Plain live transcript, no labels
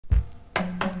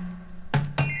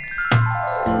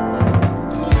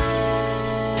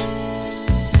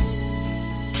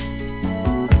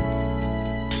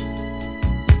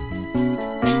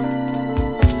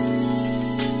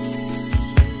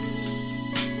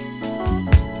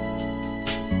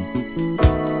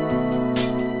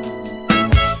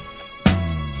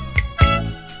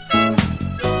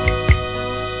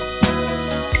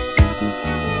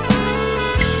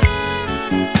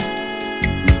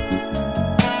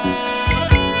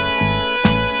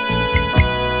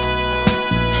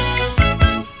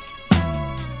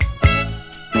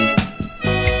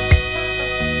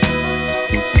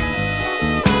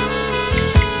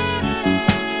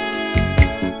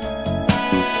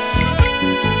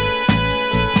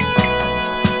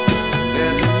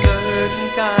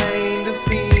Kind of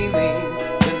feeling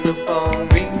when the phone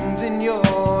rings and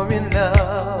you're in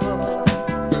love,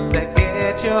 that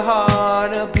gets your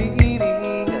heart a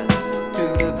beating to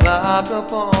the clock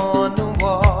upon the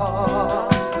wall,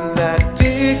 that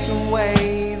takes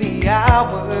away the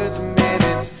hours,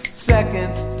 minutes,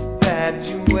 seconds that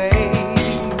you wait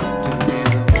to hear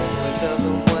the voice of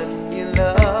the one you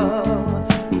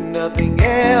love. Nothing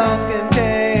else can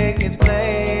take its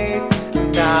place.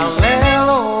 Now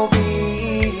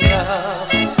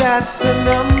that's the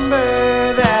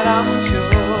number that I'm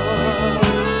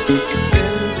sure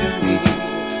send to me,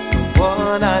 the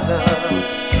one I love,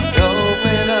 and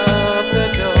open up the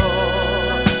door.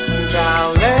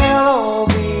 Dial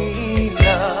L-O-V-E,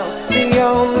 love, the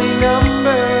only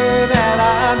number that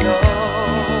I know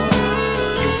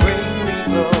to bring me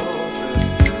closer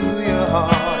to your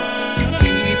heart, to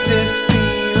keep this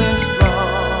feeling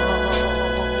strong.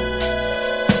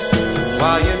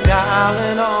 While you're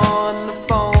dialing on the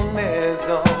phone,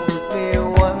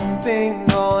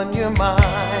 on your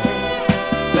mind,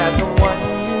 that the one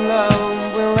you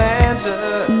love will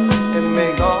answer and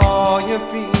make all your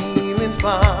feelings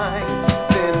fine.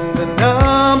 Then the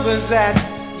numbers that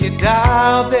you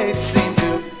dial, they seem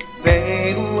to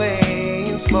fade away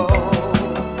in smoke,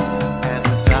 as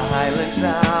the silence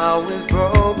now is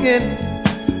broken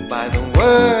by the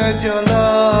words your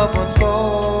love once spoke.